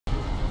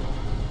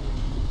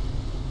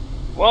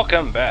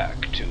Welcome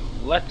back to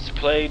Let's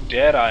Play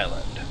Dead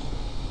Island.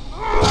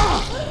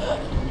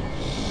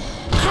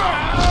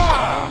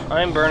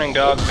 I'm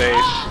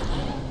BurningDogFace.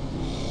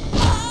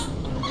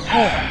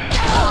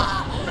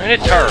 And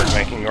it's hard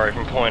making your way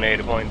from point A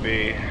to point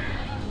B.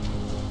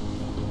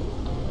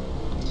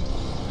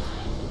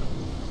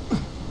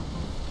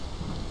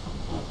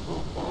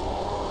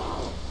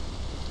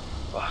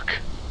 Fuck.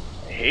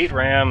 I hate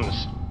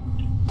rams.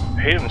 I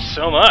hate them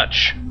so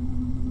much.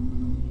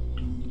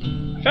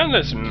 I found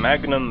this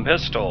Magnum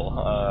pistol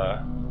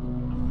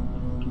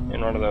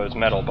in one of those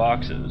metal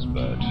boxes,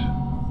 but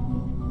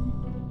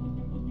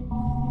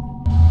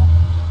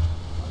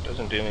it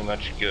doesn't do me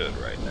much good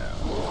right now.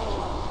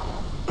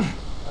 I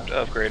have to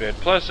upgrade it.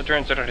 Plus, it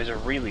turns out it has a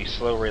really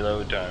slow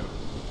reload time.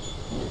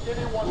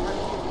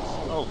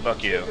 Oh,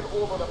 fuck you.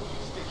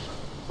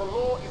 The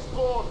law is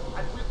gone,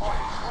 and we are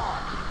in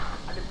charge.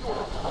 And if you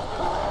want to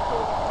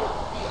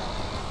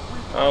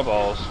oh,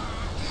 balls.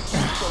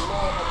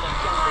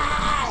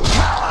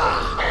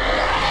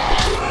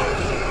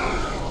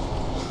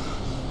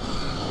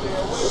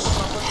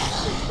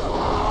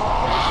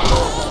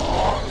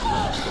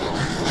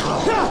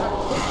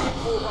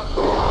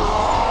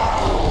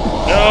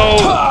 No!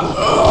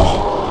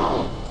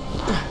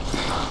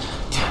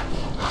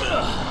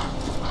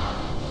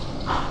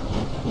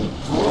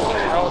 What the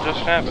hell just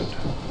happened?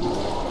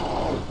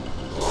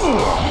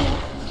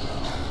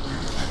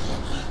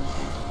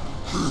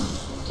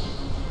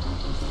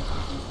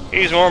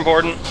 He's more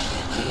important.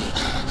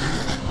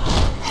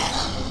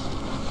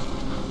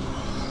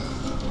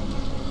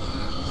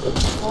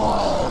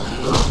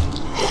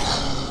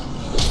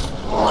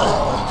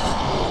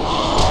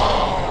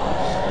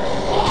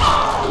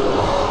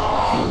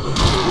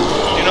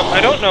 You know, I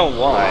don't know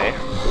why.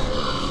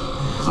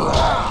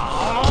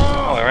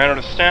 Oh, I ran out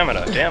of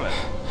stamina, damn it.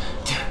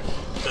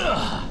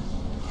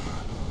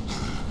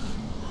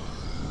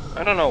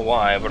 I don't know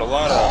why, but a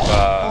lot of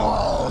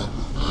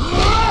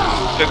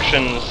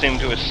fiction seem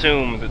to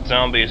assume that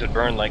zombies would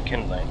burn like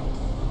kindling.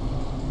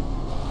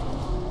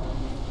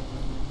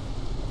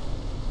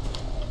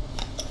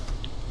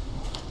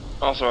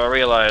 Also, I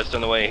realized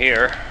on the way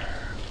here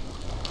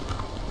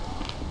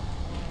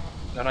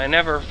that I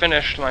never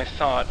finished my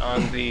thought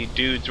on the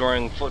dudes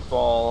wearing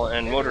football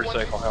and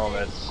motorcycle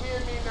helmets.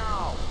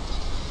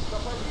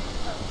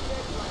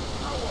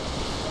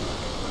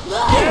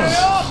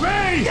 Get off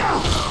me!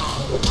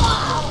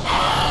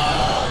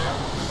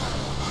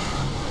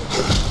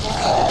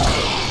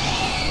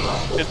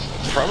 It's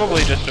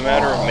probably just a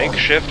matter of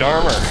makeshift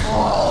armor.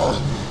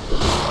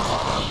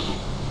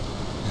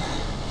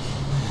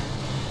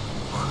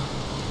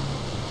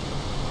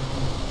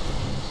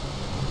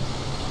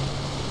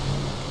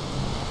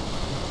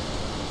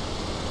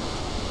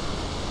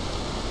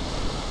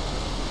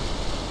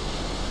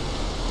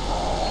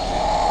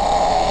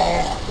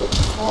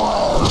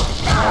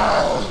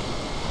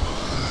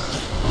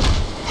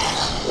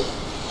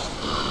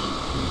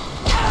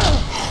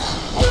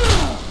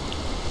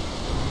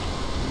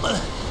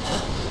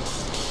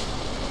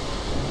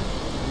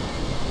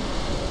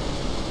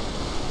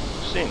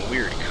 Seeing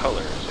weird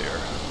colors here.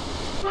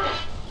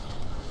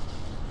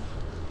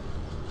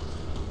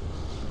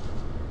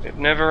 It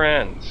never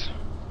ends.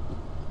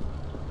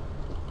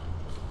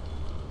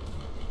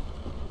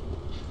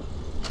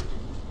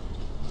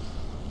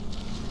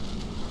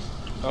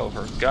 Oh,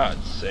 for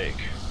God's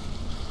sake.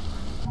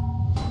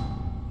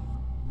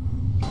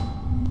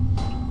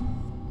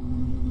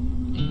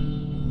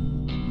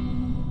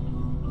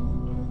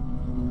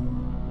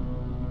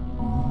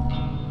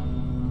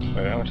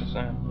 Wait, how much is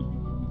that?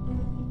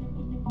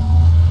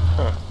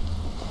 Huh.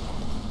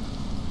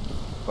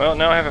 Well,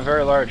 now I have a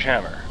very large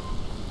hammer.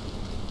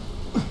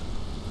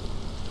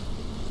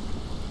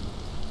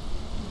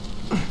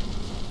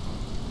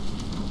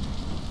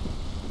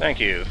 Thank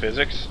you,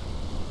 physics.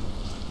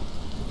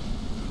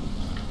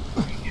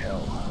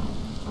 Hell.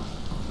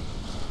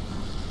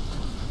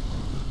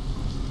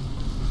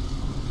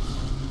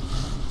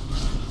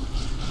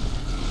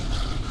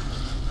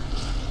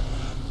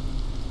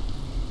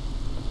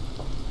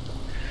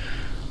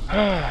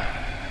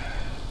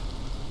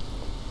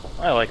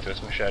 I like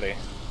this machete.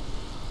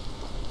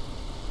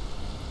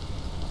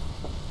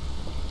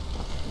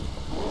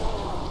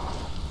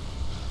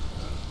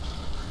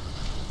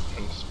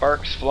 And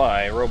sparks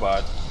fly,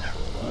 robots.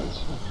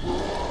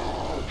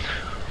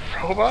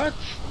 Robots?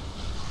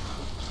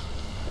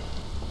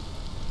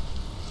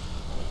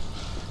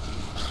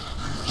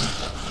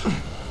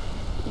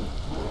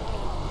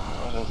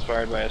 I was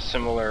inspired by a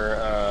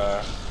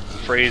similar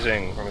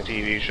phrasing from a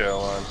TV show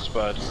once,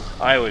 but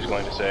I was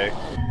going to say,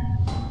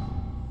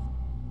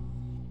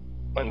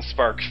 when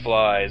sparks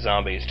fly,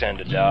 zombies tend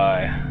to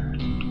die.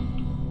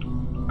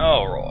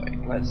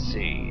 Alright, let's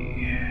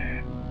see.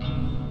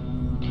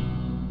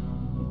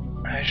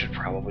 I should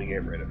probably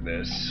get rid of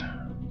this.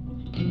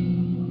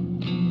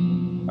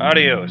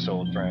 Adios,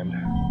 old friend.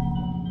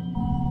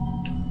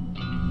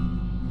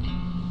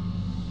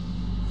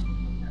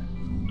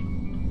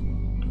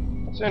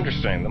 It's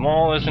interesting, the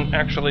mall isn't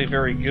actually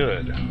very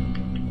good.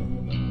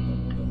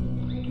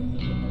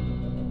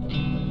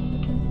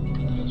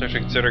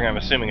 Especially considering I'm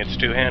assuming it's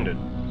two-handed.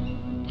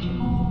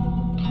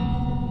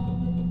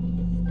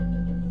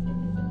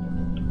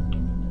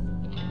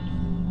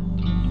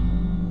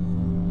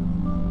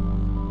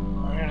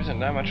 It isn't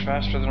that much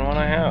faster than one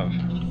I have.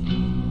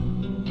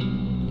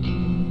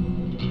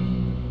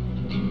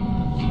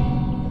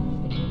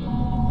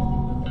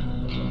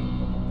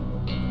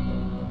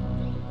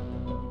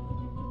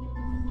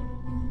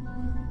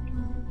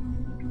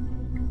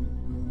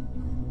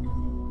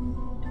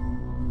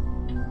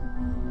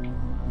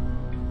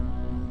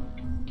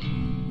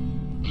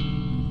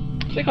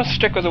 I think I'll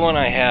stick with the one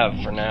I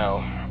have for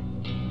now.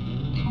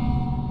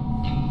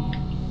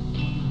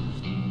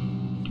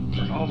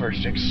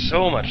 Revolvers take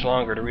so much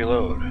longer to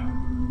reload.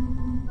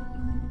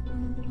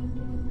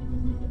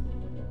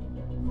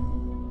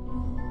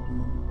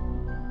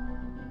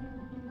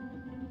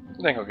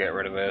 I think I'll get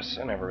rid of this.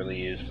 I never really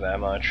used that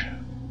much.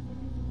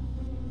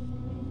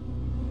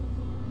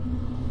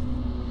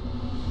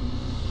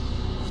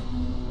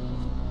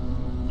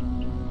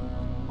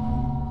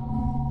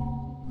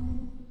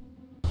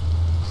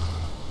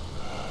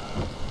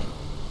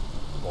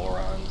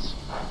 Morons.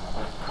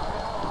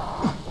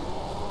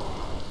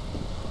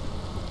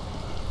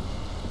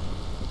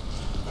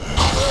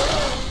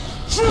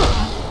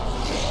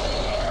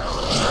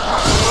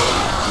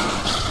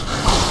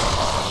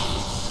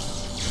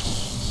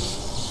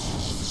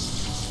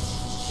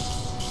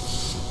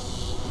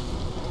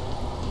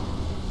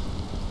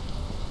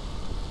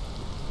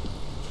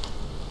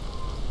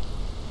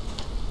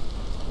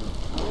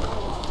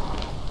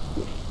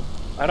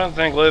 I don't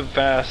think live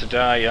fast,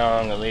 die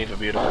young, and leave a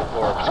beautiful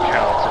corpse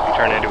counts if you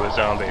turn into a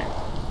zombie.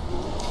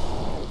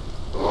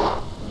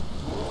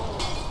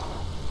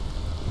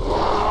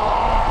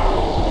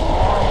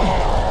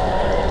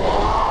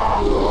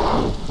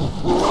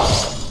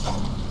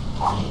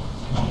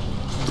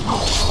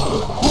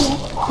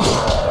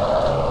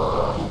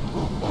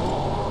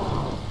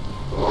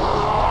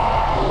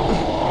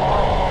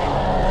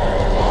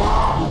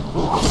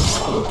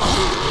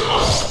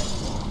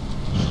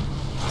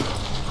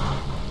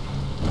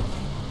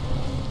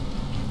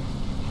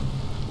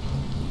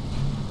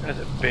 That's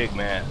a big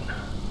man.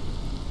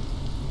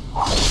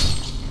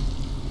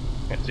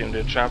 Can't seem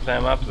to chop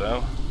them up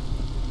though.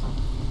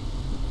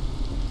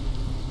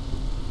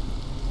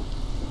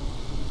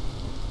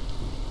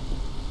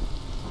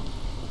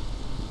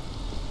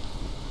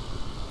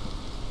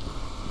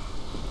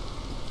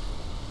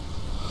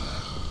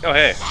 Oh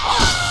hey.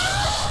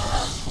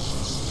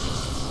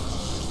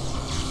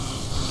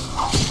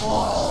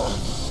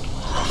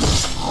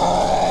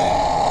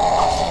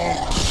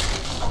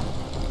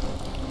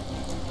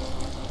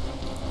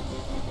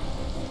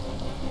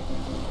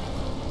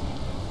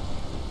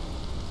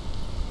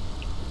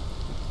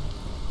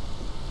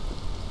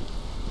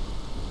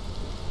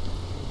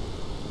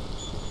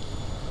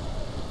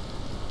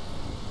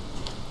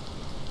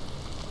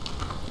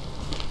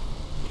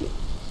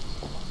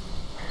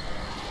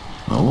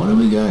 Well, what do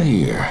we got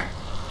here?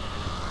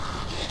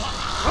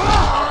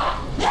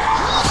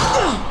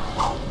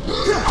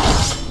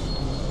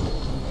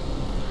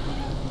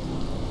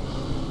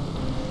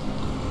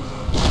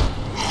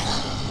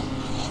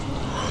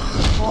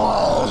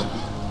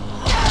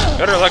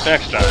 Better luck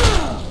next time.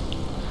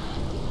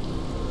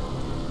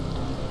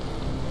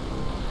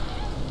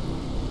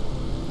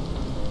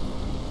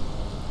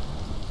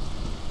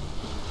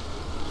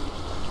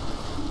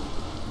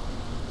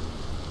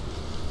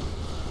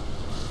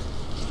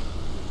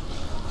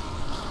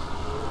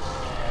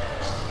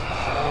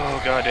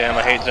 Oh goddamn!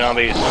 I hate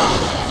zombies.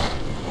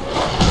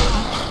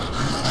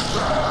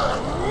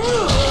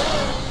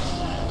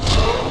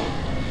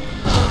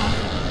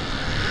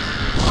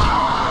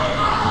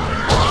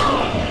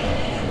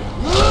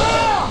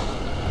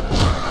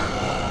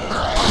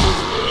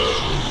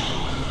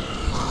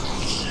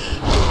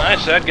 I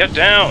said get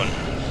down!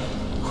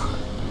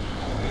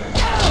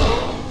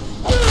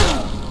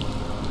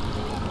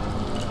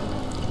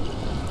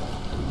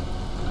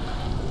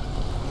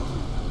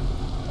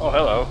 Oh,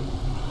 hello.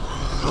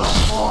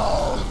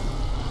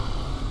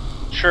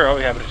 Sure, I'll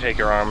be happy to take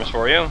your arms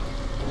for you.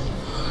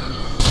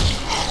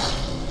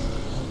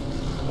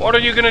 What are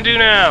you gonna do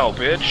now,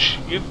 bitch?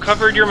 You've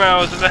covered your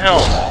mouth with a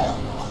helmet.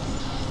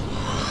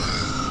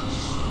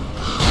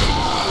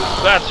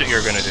 That's what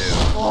you're gonna do.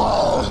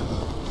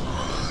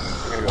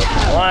 You're gonna go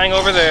flying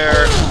over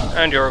there,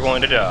 and you're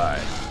going to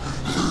die.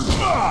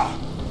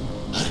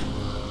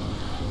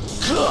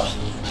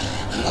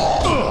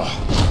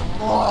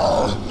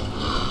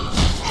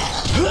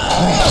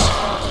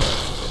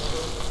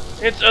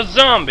 It's a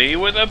zombie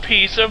with a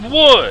piece of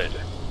wood!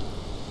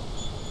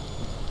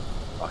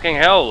 Fucking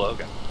hell,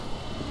 Logan.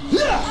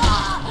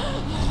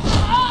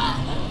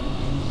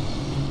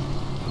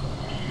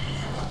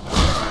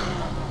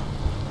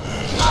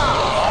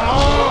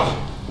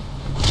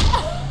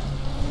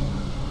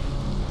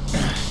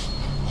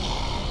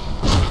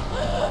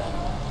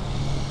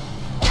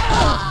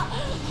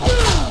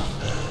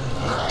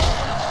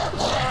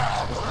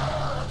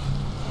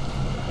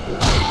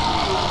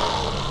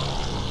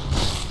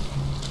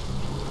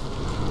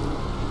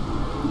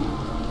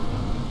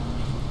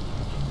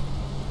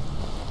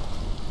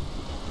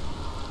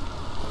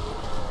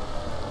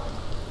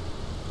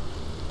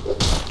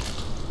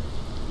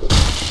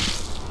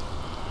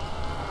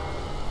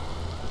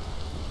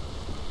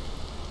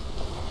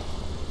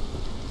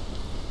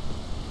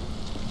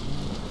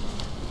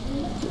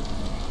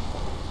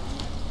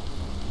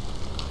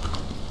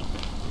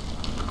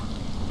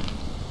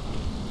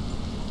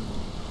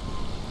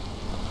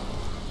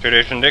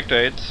 Tradition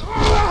dictates.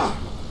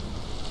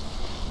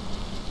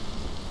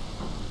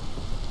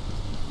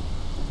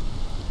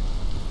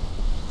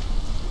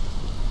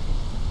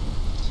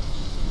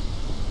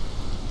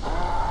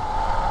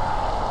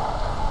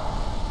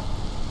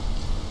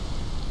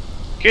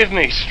 Give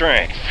me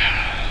strength.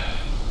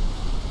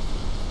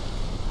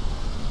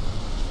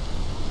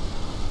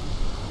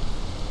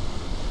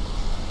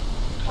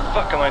 What the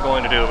fuck am I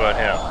going to do about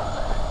him?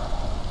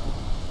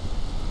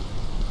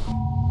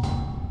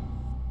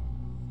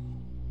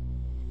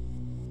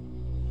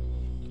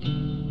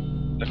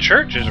 The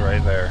church is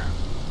right there.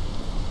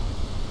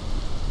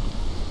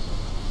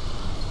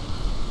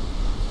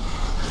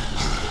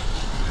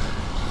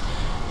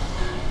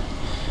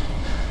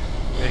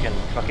 They can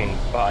fucking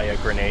buy a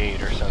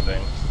grenade or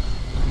something.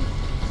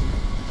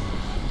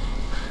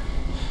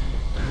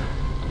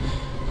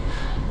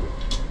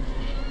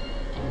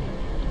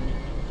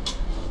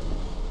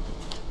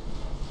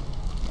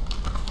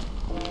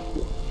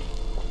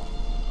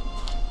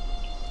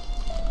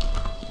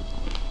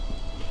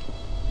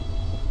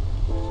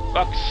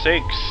 Fuck's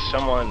sakes,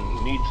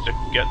 someone needs to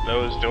get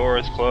those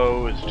doors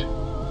closed.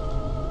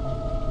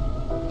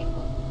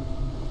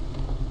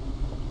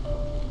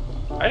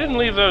 I didn't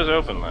leave those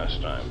open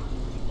last time.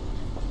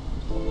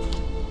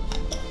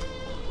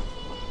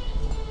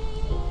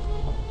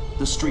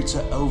 The streets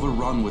are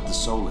overrun with the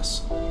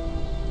soulless.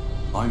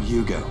 I'm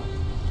Hugo.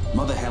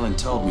 Mother Helen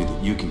told me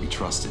that you can be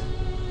trusted.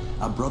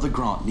 Our brother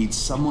Grant needs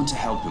someone to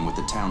help him with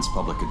the town's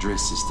public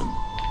address system.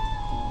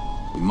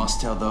 We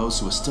must tell those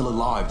who are still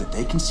alive that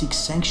they can seek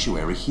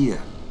sanctuary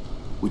here.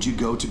 Would you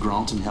go to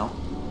Grant and help?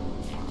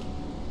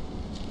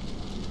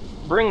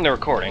 Bring the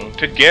recording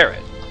to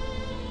Garrett.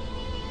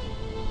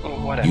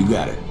 Whatever. You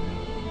got it.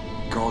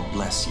 God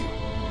bless you.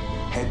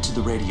 Head to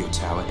the radio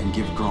tower and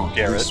give Grant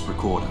this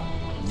recorder.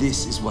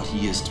 This is what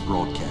he is to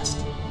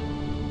broadcast.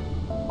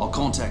 I'll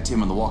contact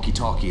him on the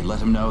walkie-talkie and let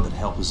him know that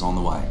help is on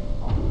the way.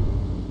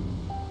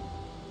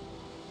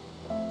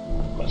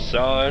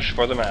 Massage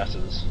for the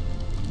masses.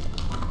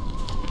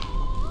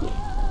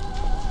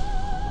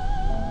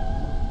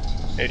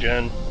 Hey,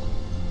 Jen.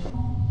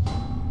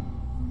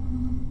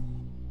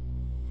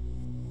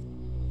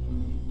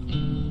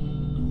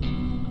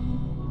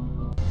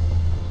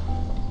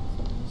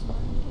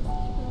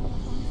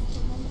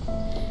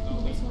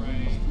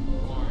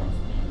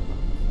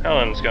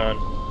 Helen's gone.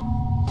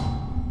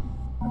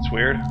 That's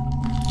weird.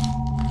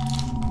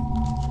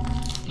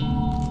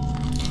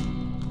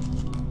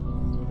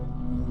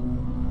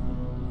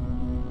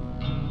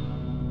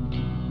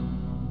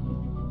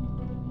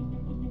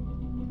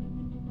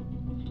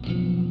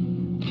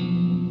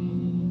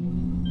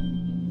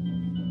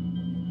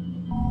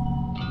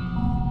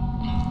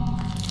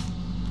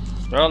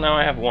 Well, now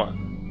I have one.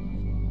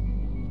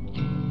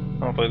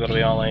 Hopefully that'll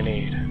be all I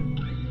need.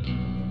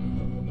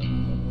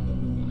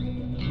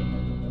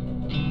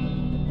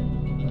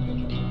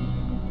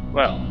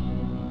 Well,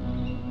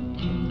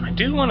 I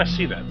do want to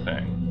see that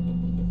thing.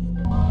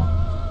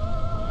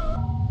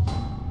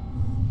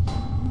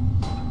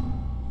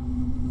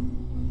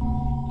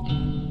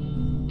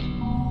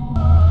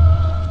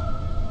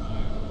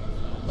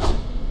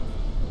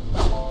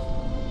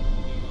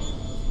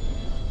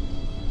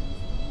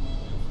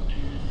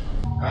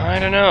 I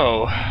don't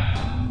know.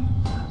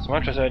 As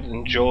much as I'd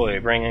enjoy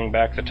bringing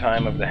back the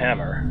time of the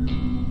hammer.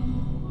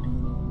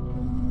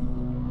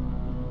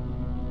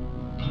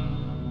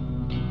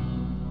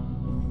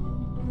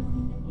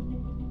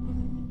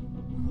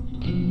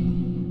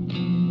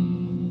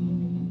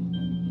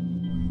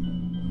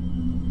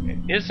 It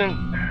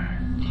isn't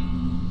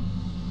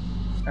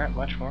that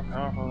much more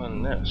powerful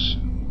than this.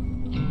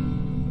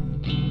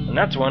 And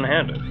that's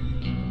one-handed.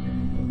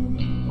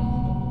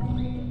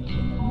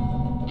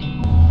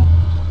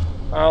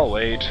 I'll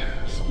wait.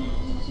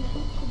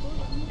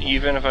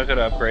 Even if I could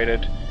upgrade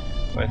it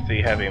with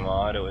the heavy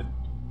mod, it would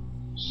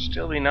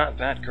still be not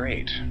that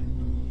great.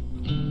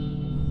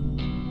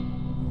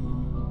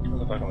 What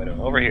the fuck am I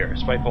doing? Over here,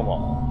 Spiteful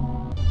Maul.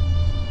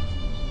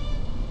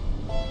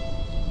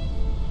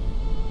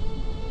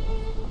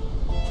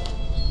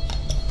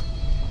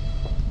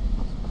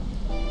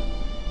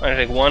 I'm gonna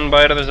take one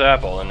bite of this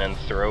apple and then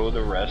throw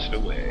the rest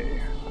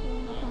away.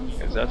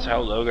 Because that's how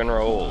Logan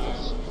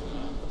rolls.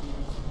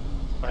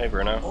 Hey,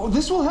 Bruno. Oh,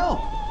 this will help.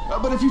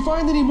 But if you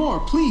find any more,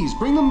 please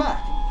bring them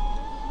back.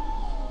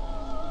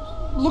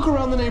 Look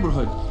around the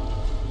neighborhood.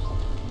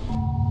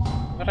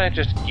 What did I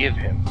just give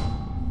him?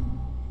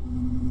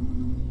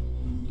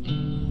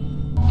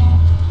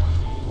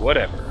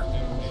 Whatever.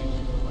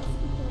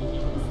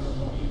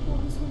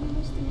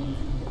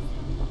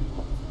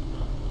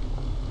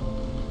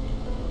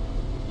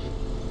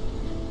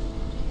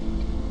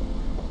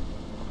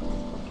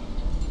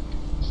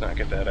 Let's not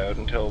get that out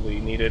until we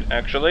need it,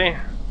 actually.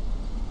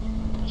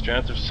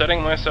 Chance of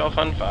setting myself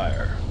on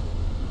fire.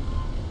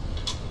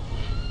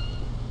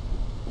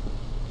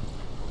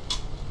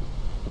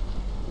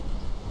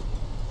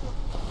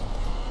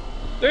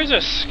 There's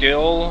a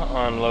skill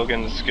on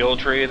Logan's skill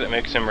tree that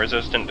makes him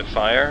resistant to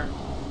fire,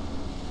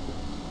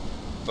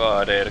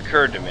 but it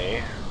occurred to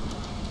me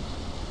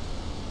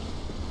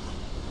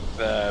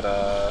that,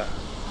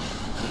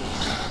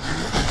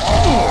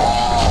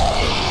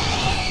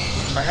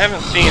 I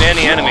haven't seen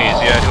any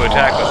enemies yet who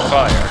attack with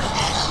fire.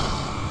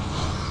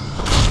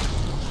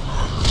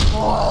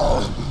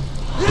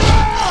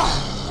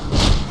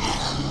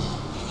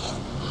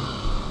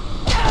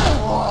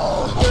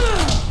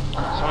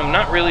 So I'm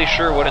not really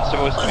sure what it's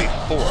supposed to be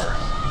for.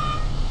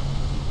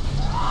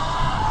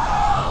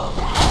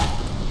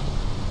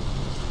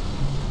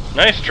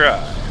 Nice try.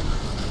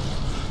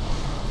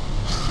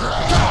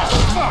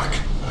 Fuck!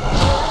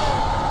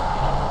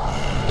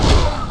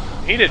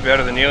 He did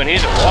better than you, and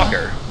he's a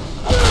walker.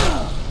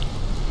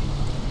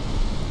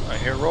 I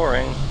hear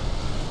roaring.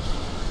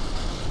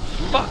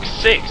 Fuck's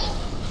sakes!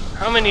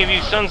 How many of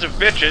you sons of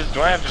bitches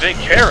do I have to take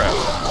care of?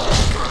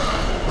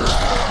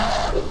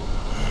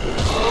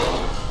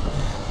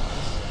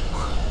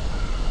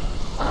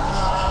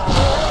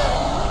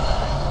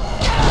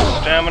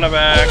 Stamina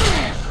back.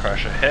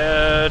 Crush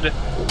ahead.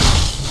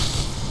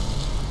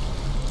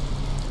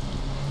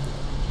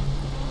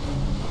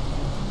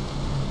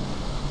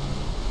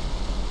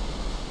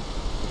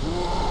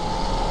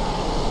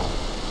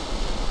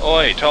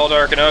 Oi, tall,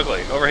 dark, and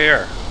ugly. Over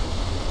here.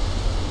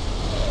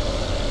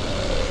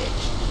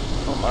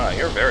 Oh my,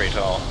 you're very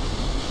tall.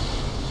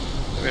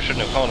 Maybe I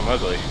shouldn't have called him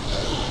ugly.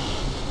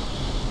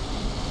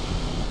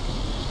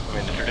 I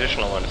mean, the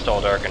traditional one is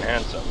tall, dark, and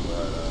handsome,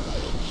 but,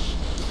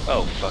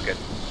 oh, fuck it.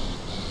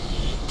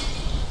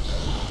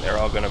 They're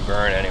all gonna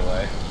burn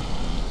anyway.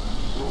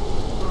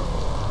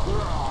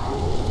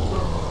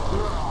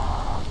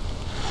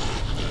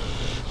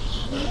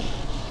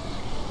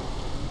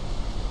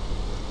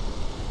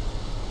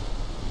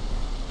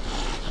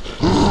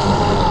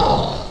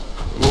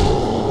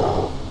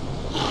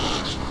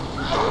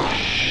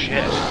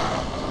 Shit.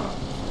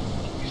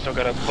 You still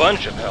got a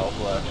bunch of health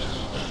left.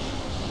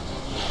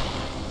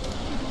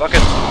 Fuck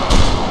it.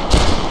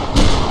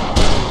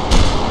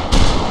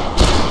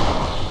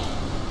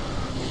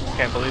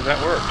 Can't believe that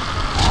worked.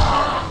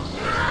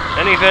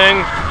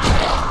 Anything?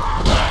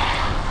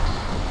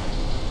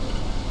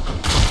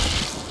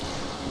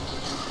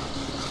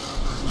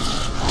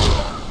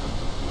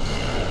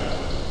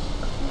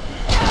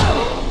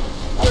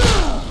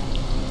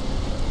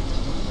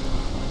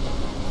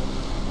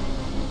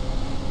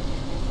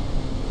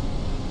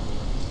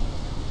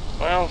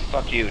 Well,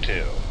 fuck you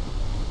too.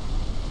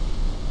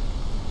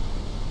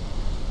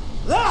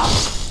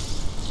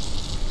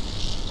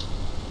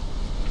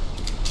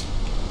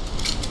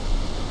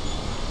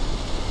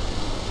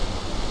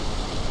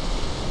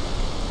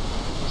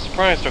 I'm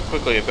surprised how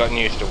quickly I've gotten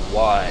used to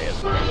Y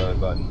as the reload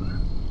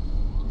button.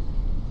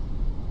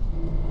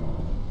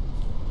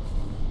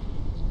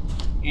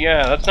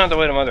 Yeah, that's not the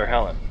way to Mother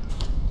Helen.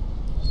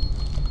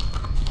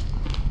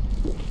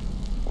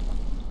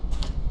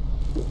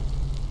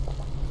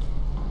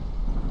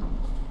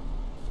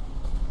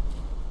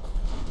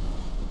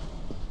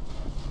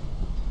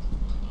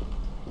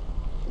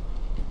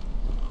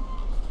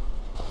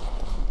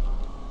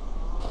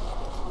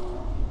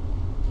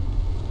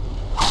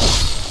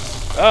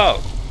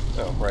 Oh!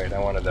 Oh, right, I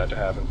wanted that to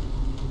happen.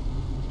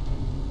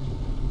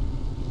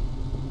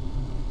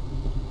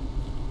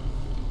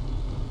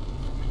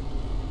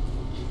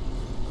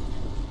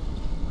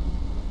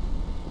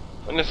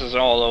 When this is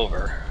all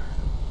over,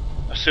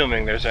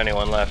 assuming there's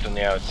anyone left on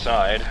the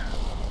outside,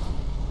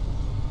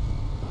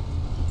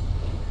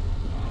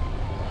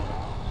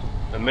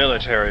 the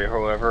military,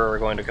 however, are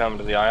going to come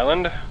to the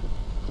island.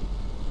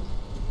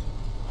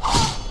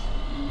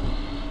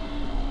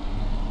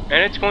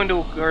 And it's going to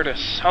occur to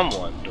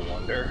someone to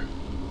wonder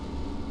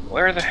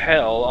where the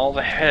hell all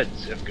the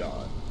heads have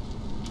gone.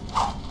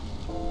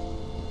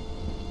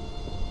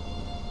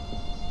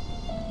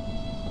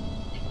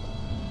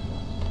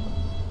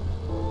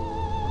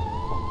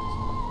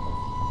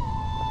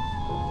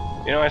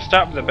 You know, I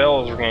stopped the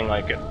bells ringing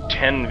like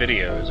 10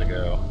 videos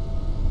ago.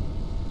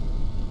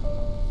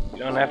 You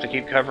don't have to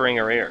keep covering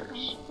your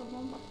ears.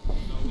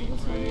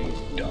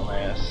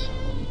 Dumbass.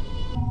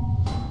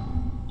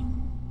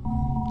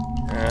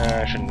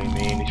 I shouldn't be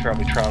mean, he's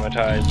probably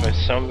traumatized by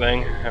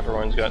something.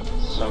 Everyone's got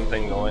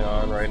something going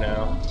on right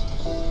now.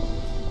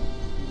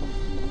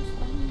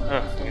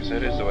 Huh, I guess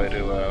that is the way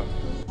to,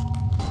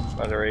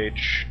 Mother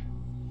H.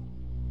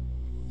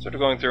 Sort of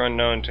going through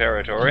unknown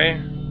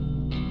territory.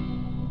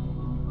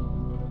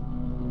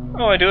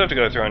 Oh, I do have to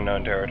go through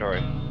unknown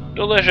territory.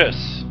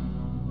 Delicious!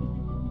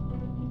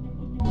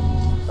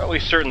 But we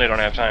certainly don't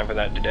have time for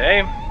that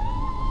today.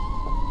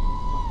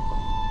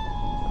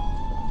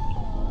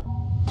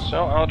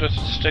 So I'll just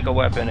stick a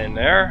weapon in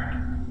there.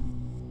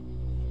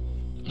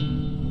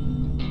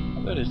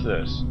 What is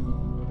this?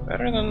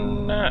 Better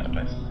than that,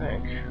 I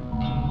think.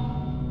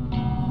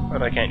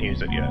 But I can't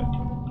use it yet.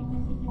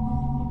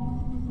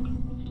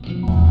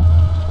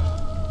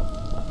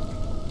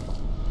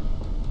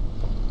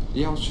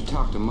 Y'all should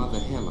talk to Mother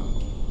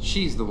Helen.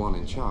 She's the one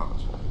in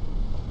charge.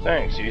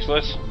 Thanks,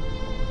 useless.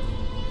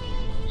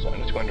 So I'm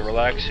just going to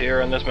relax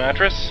here on this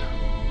mattress.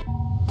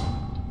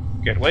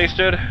 Get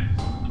wasted.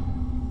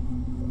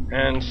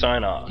 And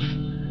sign off.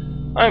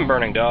 I'm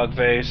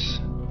BurningDogFace.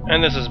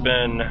 And this has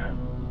been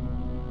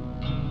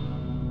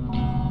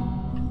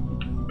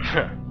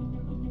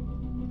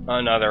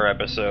another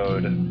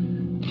episode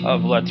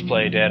of Let's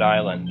Play Dead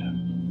Island.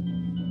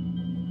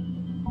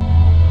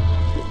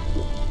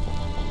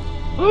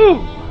 Woo!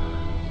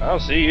 I'll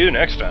see you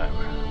next time.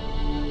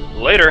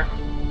 Later.